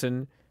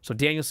Danielson, so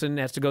Danielson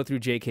has to go through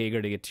Jake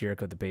Hager to get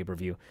Jericho at the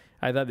pay-per-view.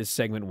 I thought this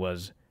segment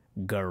was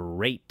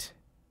great,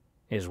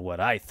 is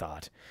what I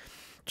thought.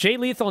 Jay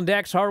Lethal and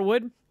Dax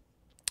Harwood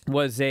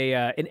was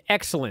an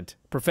excellent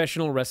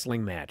professional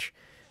wrestling match.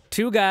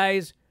 Two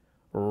guys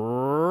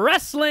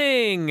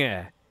wrestling!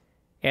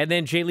 And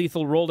then Jay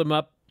Lethal rolled him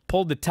up,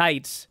 pulled the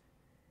tights,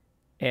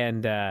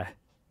 and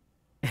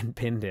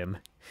pinned him.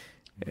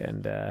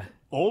 And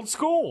old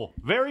school.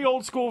 Very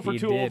old school for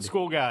two old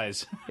school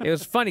guys. It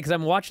was funny because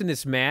I'm watching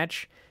this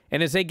match,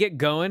 and as they get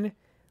going,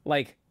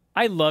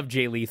 I love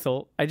Jay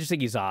Lethal. I just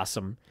think he's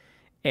awesome.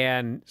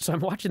 And so I'm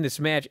watching this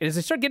match, and as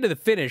I start getting to the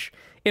finish,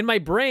 in my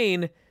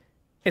brain,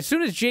 as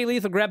soon as Jay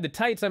Lethal grabbed the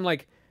tights, I'm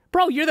like,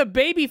 bro, you're the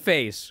baby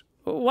face.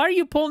 Why are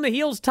you pulling the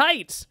heel's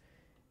tights?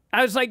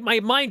 I was like, my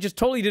mind just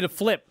totally did a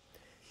flip.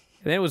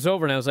 And then it was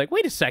over, and I was like,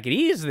 wait a second,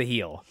 he is the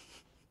heel.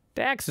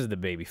 Dax is the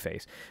baby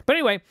face. But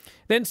anyway,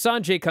 then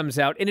Sanjay comes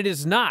out, and it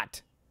is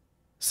not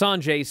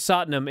Sanjay,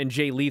 Satnam, and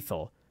Jay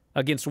Lethal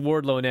against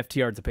Wardlow and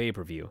FTR at the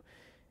pay-per-view.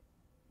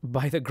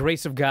 By the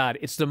grace of God,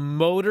 it's the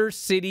Motor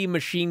City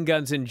Machine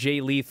Guns and Jay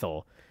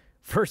Lethal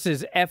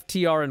versus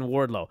FTR and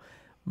Wardlow.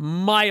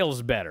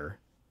 Miles better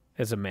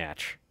as a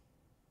match.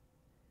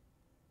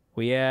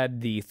 We had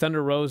the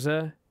Thunder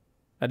Rosa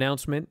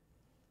announcement.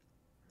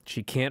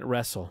 She can't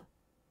wrestle.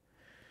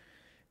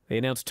 They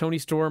announced Toni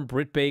Storm,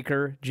 Britt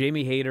Baker,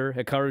 Jamie Hayter,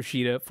 Hikaru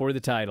Shida for the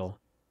title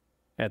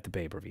at the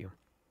pay-per-view.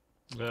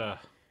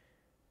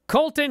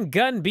 Colton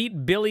Gunn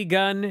beat Billy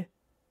Gunn.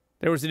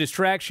 There was a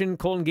distraction.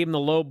 Colton gave him the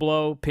low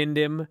blow, pinned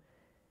him.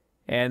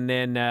 And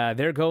then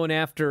they're going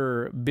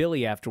after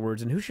Billy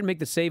afterwards. And who should make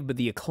the save but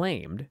the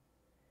Acclaimed?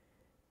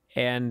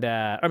 And,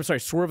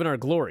 Swerve in Our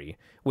Glory.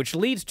 Which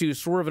leads to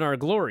Swerve in Our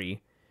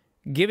Glory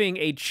giving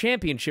a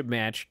championship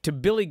match to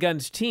Billy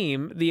Gunn's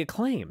team, the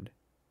Acclaimed.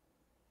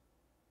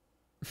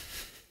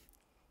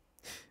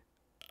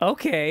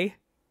 Okay.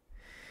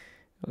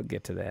 We'll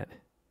get to that.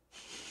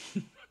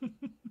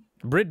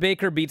 Britt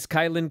Baker beats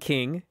Kylan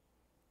King.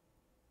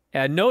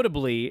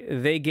 Notably,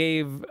 they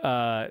gave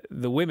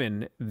the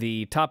women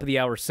the top of the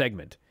hour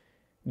segment,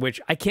 which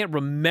I can't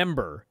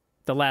remember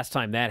the last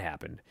time that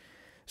happened.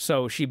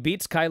 So she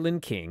beats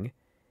Kylan King,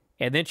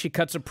 and then she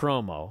cuts a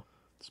promo.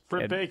 It's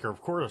Britt Baker,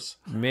 of course.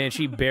 Man,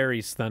 she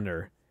buries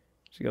Thunder.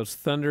 She goes,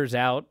 Thunder's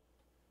out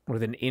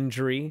with an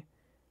injury.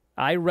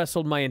 I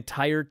wrestled my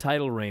entire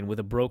title reign with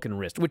a broken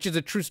wrist, which is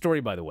a true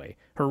story, by the way.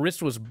 Her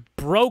wrist was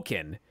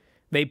broken.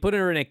 They put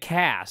her in a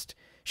cast.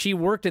 She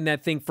worked in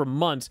that thing for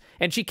months,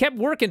 and she kept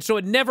working, so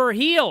it never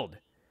healed.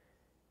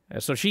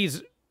 So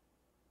she's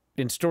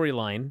in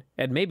storyline,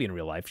 and maybe in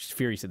real life. She's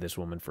furious at this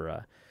woman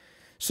for...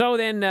 So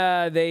then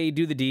they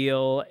do the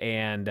deal,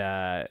 and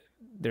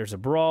there's a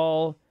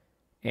brawl,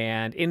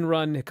 and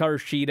in-run Hikaru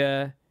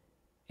Shida,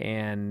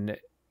 and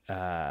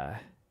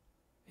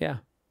yeah.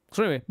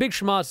 So anyway, Big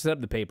Schmoz set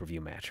up the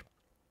pay-per-view match.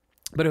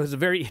 But it was a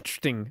very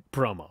interesting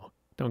promo.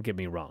 Don't get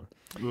me wrong.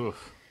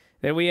 Oof.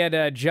 Then we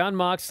had Jon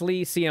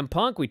Moxley, CM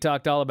Punk. We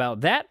talked all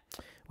about that.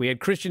 We had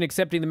Christian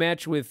accepting the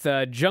match with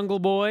Jungle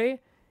Boy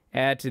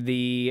at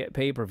the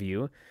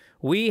pay-per-view.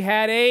 We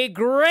had a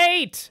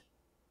great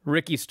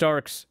Ricky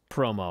Starks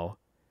promo.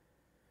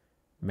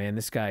 Man,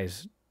 this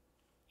guy's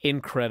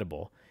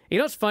incredible. You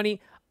know what's funny?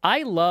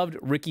 I loved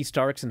Ricky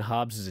Starks and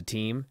Hobbs as a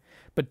team.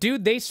 But,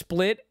 dude, they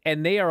split,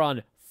 and they are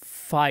on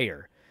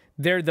fire.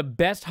 They're the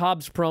best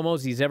Hobbs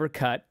promos he's ever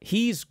cut.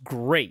 He's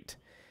great.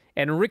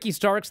 And Ricky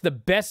Starks, the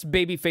best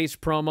babyface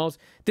promos.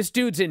 This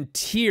dude's in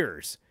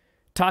tears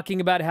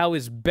talking about how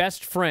his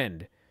best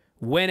friend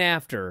went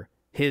after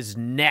his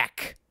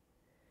neck.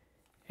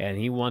 And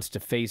he wants to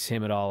face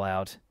him at All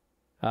Out.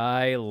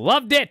 I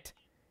loved it.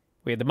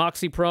 We had the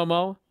Moxie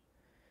promo.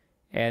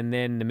 And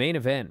then the main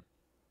event.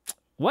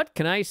 What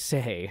can I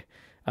say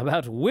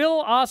about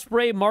Will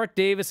Ospreay, Mark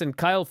Davis, and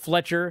Kyle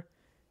Fletcher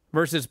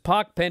versus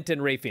Pac, Penta,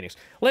 and Rey Fenix?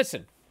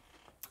 Listen,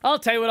 I'll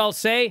tell you what I'll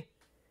say.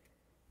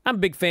 I'm a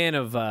big fan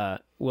of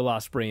Will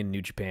Ospreay in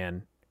New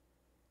Japan.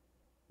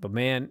 But,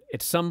 man,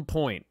 at some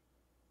point,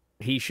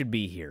 he should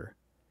be here.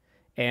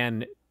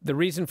 And the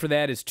reason for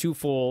that is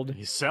twofold.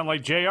 You sound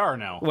like JR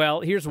now.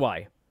 Well, here's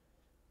why.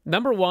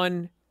 Number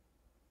one,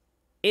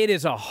 it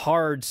is a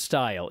hard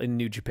style in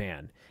New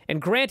Japan.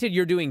 And granted,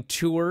 you're doing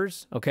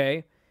tours,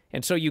 okay?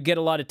 And so you get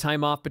a lot of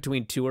time off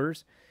between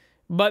tours.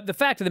 But the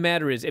fact of the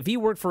matter is, if he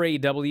worked for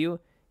AEW,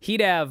 he'd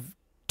have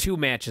 2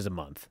 matches a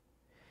month.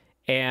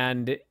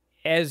 And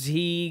as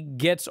he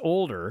gets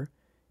older,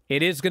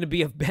 it is going to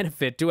be of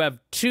benefit to have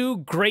 2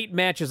 great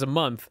matches a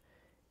month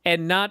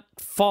and not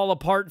fall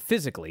apart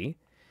physically.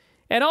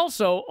 And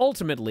also,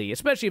 ultimately,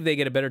 especially if they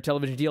get a better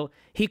television deal,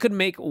 he could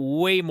make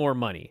way more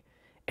money.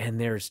 And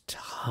there's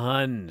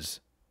tons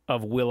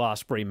of Will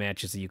Ospreay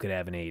matches that you could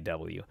have in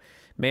AEW.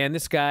 Man,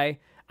 this guy,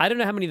 I don't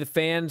know how many of the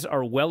fans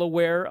are well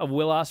aware of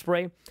Will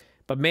Ospreay,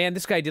 but man,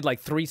 this guy did like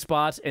 3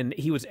 spots, and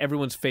he was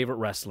everyone's favorite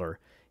wrestler.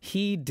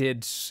 He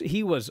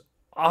was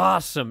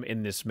awesome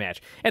in this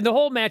match. And the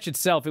whole match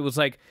itself, it was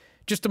like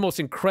just the most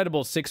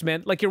incredible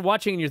 6-man. Like you're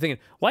watching and you're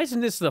thinking, why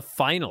isn't this the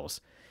finals?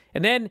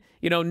 And then,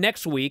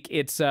 next week,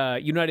 it's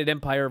United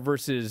Empire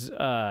versus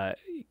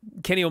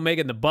Kenny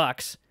Omega and the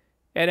Bucks.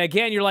 And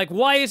again, you're like,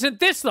 why isn't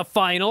this the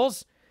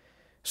finals?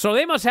 So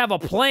they must have a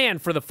plan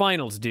for the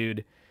finals,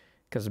 dude.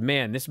 Because,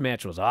 man, this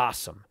match was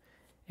awesome.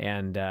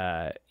 And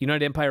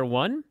United Empire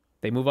won.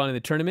 They move on in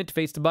the tournament to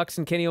face the Bucks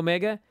and Kenny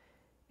Omega.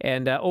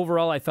 And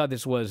overall, I thought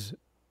this was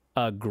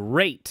a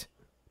great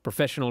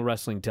professional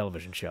wrestling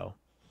television show.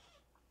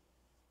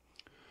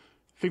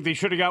 Think they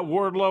should have got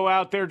Wardlow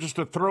out there just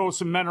to throw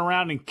some men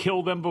around and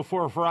kill them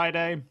before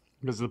Friday?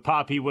 Because the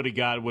pop he would have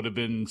got would have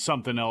been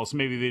something else.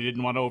 Maybe they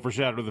didn't want to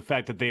overshadow the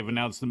fact that they've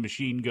announced the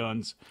machine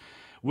guns,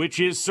 which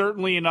is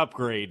certainly an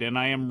upgrade, and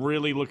I am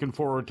really looking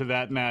forward to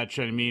that match.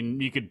 I mean,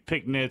 you could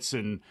pick nits,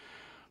 and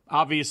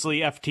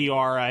obviously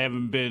FTR, I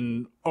haven't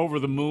been over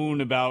the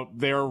moon about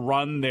their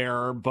run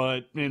there,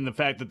 but in the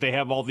fact that they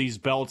have all these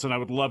belts, and I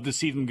would love to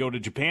see them go to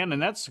Japan, and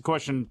that's a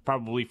question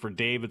probably for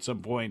Dave at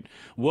some point.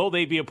 Will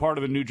they be a part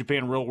of the New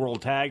Japan Real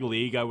World Tag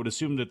League? I would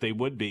assume that they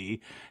would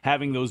be,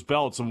 having those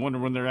belts. I wonder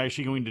when they're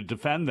actually going to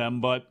defend them,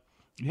 but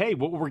hey,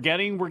 what we're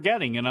getting,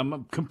 and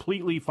I'm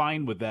completely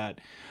fine with that.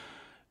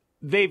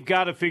 They've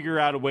got to figure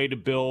out a way to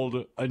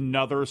build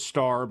another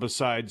star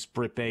besides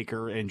Britt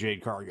Baker and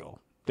Jade Cargill.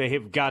 They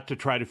have got to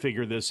try to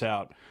figure this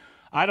out.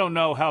 I don't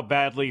know how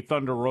badly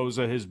Thunder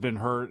Rosa has been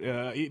hurt,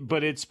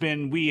 but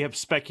we have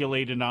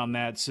speculated on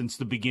that since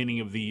the beginning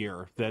of the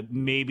year, that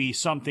maybe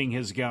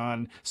something's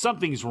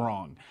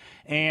wrong.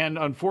 And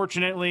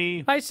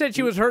unfortunately, I said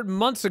she was hurt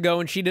months ago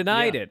and she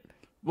denied it.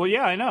 Well,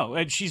 yeah, I know.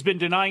 And she's been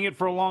denying it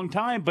for a long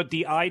time, but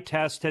the eye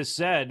test has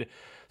said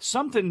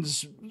something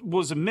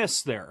was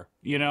amiss there,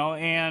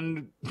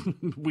 and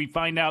we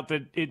find out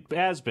that it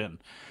has been.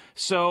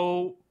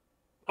 So,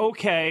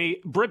 okay,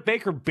 Britt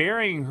Baker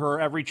burying her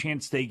every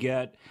chance they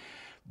get.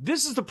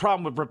 This is the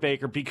problem with Britt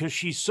Baker because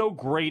she's so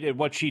great at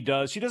what she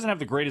does. She doesn't have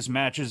the greatest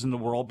matches in the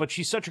world, but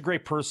she's such a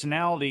great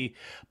personality.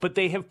 But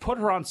they have put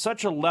her on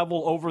such a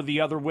level over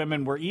the other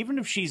women where even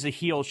if she's a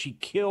heel, she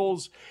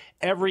kills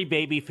every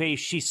babyface.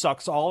 She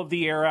sucks all of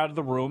the air out of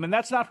the room, and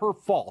that's not her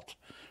fault.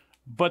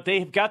 But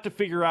they've got to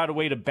figure out a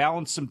way to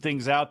balance some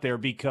things out there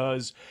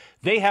because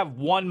they have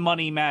one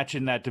money match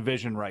in that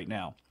division right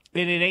now.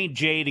 And it ain't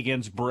Jade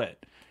against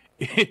Britt.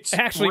 It's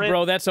actually, Britt.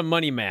 Bro, that's a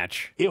money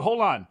match.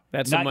 Hold on.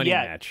 That's not a money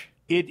yet. match.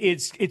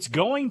 It's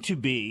going to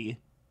be,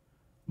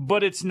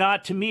 but it's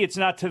not, to me, it's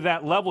not to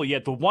that level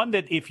yet. The one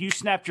that if you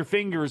snapped your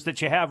fingers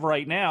that you have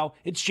right now,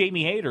 it's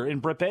Jamie Hayter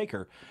and Britt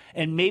Baker.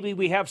 And maybe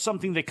we have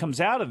something that comes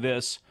out of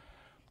this.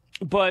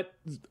 But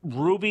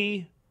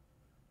Ruby,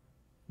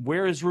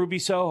 where is Ruby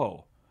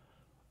Soho?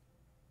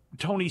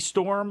 Tony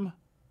Storm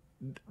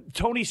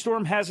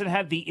hasn't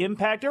had the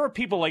impact. There are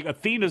people like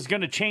Athena's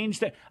going to change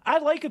that. I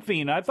like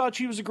Athena. I thought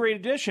she was a great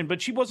addition,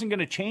 but she wasn't going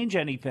to change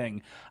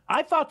anything.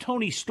 I thought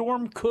Tony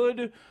Storm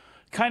could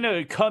kind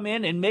of come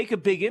in and make a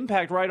big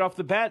impact right off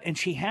the bat, and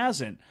she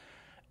hasn't.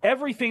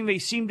 Everything they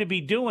seem to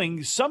be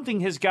doing,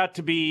 something has got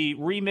to be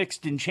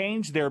remixed and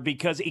changed there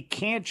because it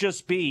can't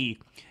just be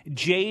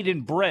Jade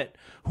and Britt,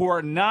 who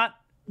are not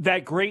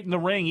that great in the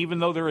ring, even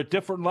though they're at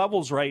different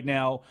levels right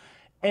now,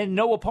 and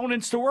no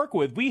opponents to work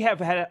with. We have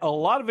had a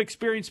lot of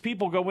experienced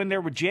people go in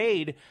there with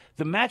Jade.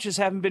 The matches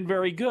haven't been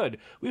very good.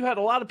 We've had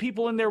a lot of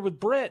people in there with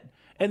Britt,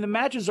 and the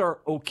matches are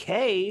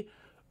okay.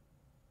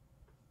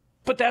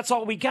 But that's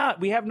all we got.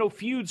 We have no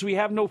feuds. We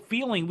have no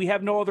feeling. We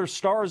have no other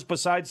stars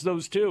besides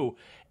those two.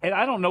 And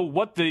I don't know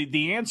what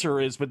the answer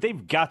is, but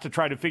they've got to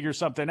try to figure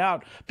something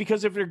out.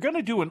 Because if they're going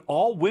to do an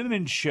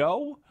all-women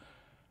show,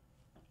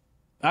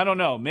 I don't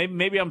know.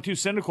 Maybe I'm too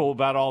cynical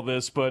about all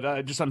this, but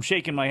I'm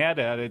shaking my head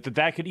at it,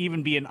 that could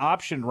even be an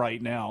option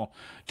right now,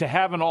 to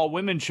have an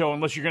all-women show,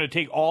 unless you're going to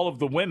take all of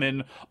the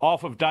women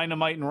off of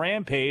Dynamite and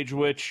Rampage,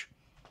 which,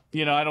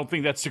 I don't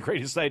think that's the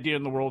greatest idea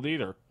in the world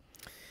either.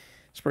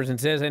 This person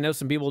says, I know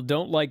some people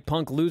don't like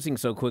Punk losing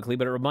so quickly,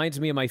 but it reminds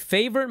me of my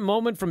favorite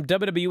moment from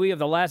WWE of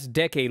the last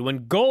decade,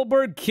 when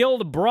Goldberg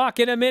killed Brock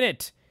in a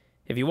minute.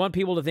 If you want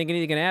people to think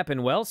anything can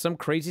happen, well, some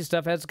crazy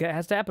stuff has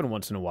to happen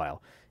once in a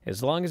while,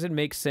 as long as it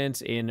makes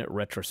sense in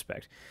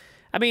retrospect.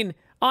 I mean,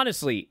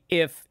 honestly,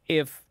 if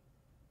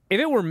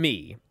it were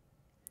me,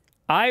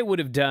 I would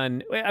have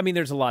done,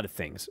 there's a lot of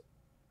things.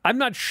 I'm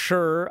not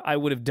sure I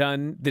would have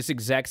done this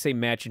exact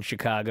same match in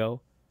Chicago,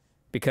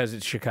 because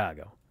it's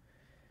Chicago.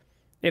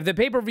 If the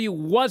pay-per-view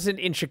wasn't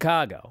in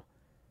Chicago,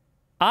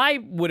 I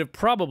would have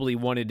probably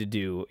wanted to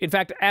do, in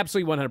fact,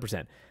 absolutely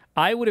 100%,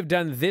 I would have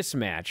done this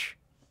match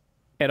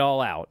at All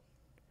Out.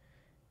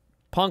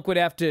 Punk would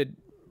have to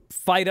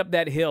fight up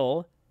that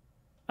hill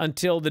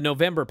until the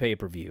November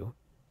pay-per-view.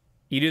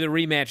 You do the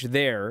rematch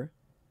there,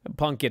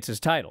 Punk gets his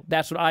title.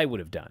 That's what I would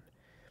have done.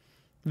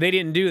 They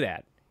didn't do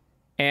that.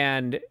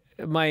 And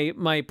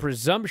my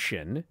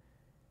presumption,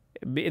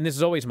 and this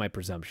is always my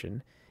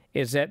presumption,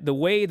 is that the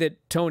way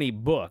that Tony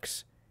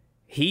books,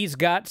 he's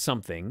got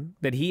something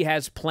that he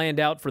has planned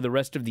out for the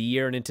rest of the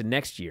year and into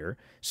next year,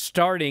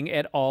 starting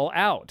at All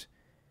Out,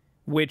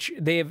 which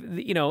they have,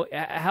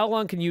 how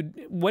long can you,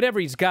 whatever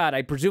he's got,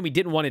 I presume he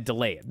didn't want to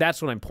delay it.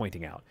 That's what I'm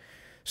pointing out.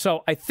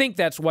 So I think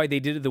that's why they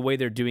did it the way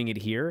they're doing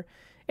it here.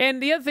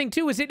 And the other thing,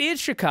 too, is it is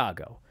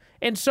Chicago.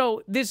 And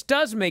so this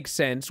does make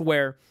sense,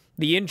 where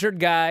the injured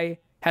guy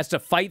has to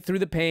fight through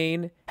the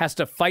pain, has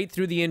to fight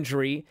through the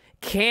injury.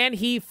 Can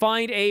he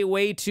find a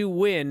way to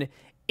win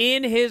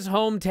in his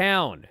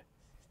hometown?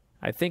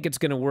 I think it's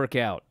going to work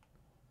out.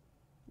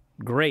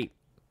 Great,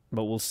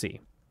 but we'll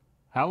see.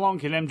 How long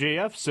can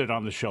MJF sit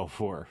on the shelf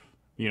for,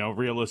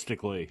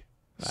 realistically?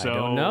 I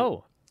don't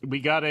know. We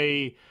got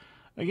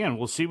again,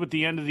 we'll see what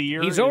the end of the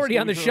year is. He's already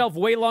on the shelf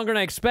way longer than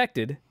I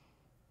expected.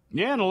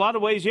 Yeah, in a lot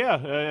of ways,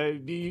 yeah.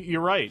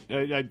 You're right.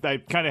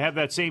 I kind of have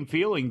that same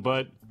feeling,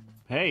 but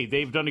hey,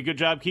 they've done a good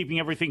job keeping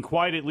everything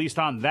quiet, at least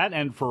on that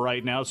end for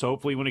right now. So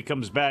hopefully when it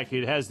comes back,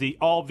 it has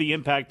all the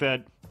impact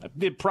that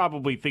they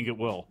probably think it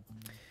will.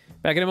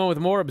 Back in a moment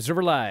with more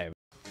Observer Live.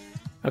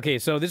 Okay,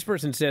 so this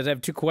person says, I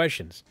have two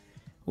questions.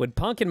 Would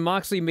Punk and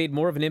Moxley made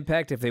more of an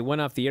impact if they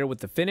went off the air with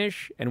the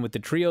finish? And with the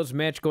trios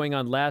match going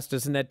on last,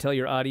 doesn't that tell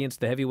your audience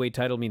the heavyweight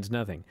title means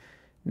nothing?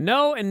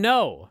 No and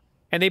no.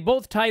 And they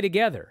both tie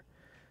together.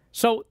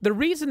 So the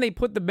reason they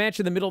put the match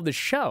in the middle of the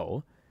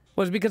show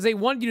was because they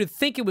wanted you to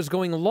think it was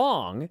going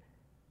long,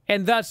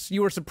 and thus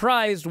you were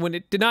surprised when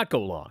it did not go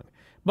long.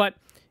 But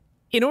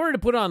in order to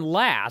put it on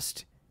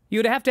last, you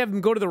would have to have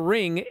them go to the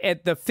ring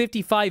at the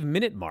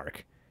 55-minute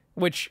mark,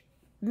 which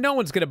no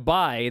one's going to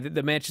buy that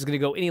the match is going to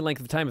go any length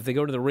of time if they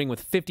go to the ring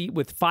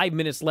with 5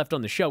 minutes left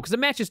on the show, because the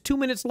match is 2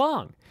 minutes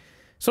long.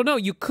 So no,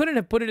 you couldn't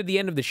have put it at the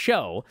end of the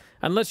show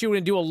unless you were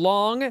going to do a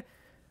long,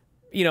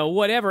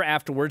 whatever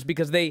afterwards,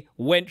 because they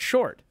went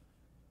short.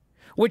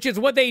 Which is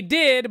what they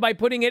did by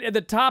putting it at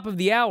the top of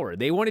the hour.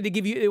 They wanted to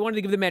give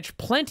the match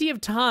plenty of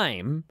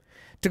time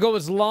to go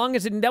as long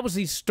as it. That was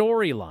the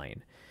storyline.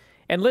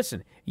 And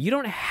listen, you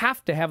don't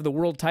have to have the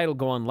world title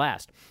go on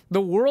last.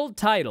 The world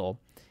title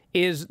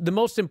is the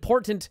most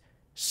important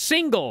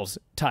singles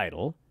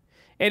title,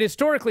 and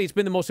historically it's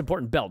been the most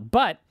important belt.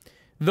 But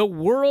the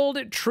world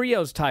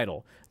trios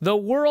title, the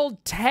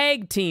world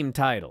tag team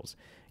titles,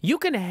 you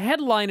can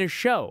headline a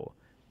show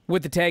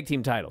with the tag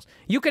team titles.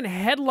 You can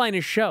headline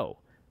a show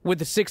with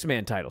the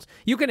six-man titles.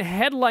 You can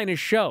headline a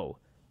show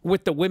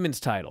with the women's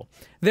title.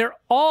 They're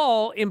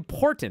all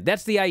important.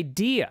 That's the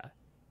idea.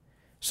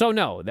 So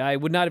no, I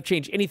would not have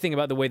changed anything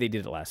about the way they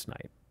did it last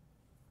night.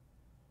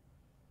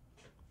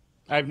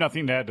 I have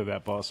nothing to add to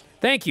that, boss.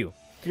 Thank you.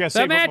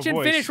 The match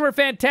and finish were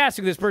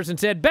fantastic, this person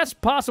said.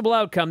 Best possible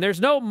outcome.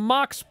 There's no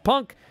Mox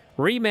Punk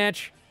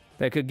rematch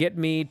that could get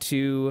me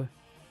to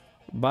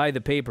buy the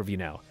pay-per-view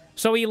now.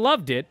 So he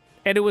loved it,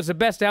 and it was the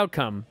best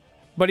outcome,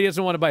 but he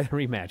doesn't want to buy the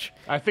rematch.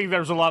 I think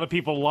there's a lot of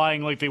people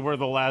lying like they were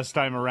the last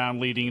time around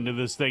leading into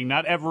this thing.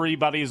 Not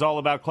everybody is all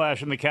about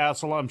Clash in the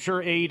Castle. I'm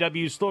sure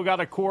AEW still got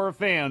a core of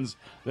fans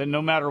that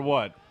no matter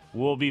what,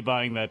 will be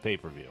buying that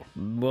pay-per-view.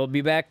 We'll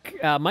be back.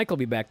 Mike will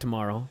be back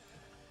tomorrow.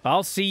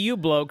 I'll see you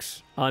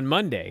blokes on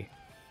Monday.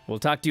 We'll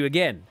talk to you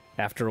again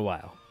after a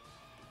while.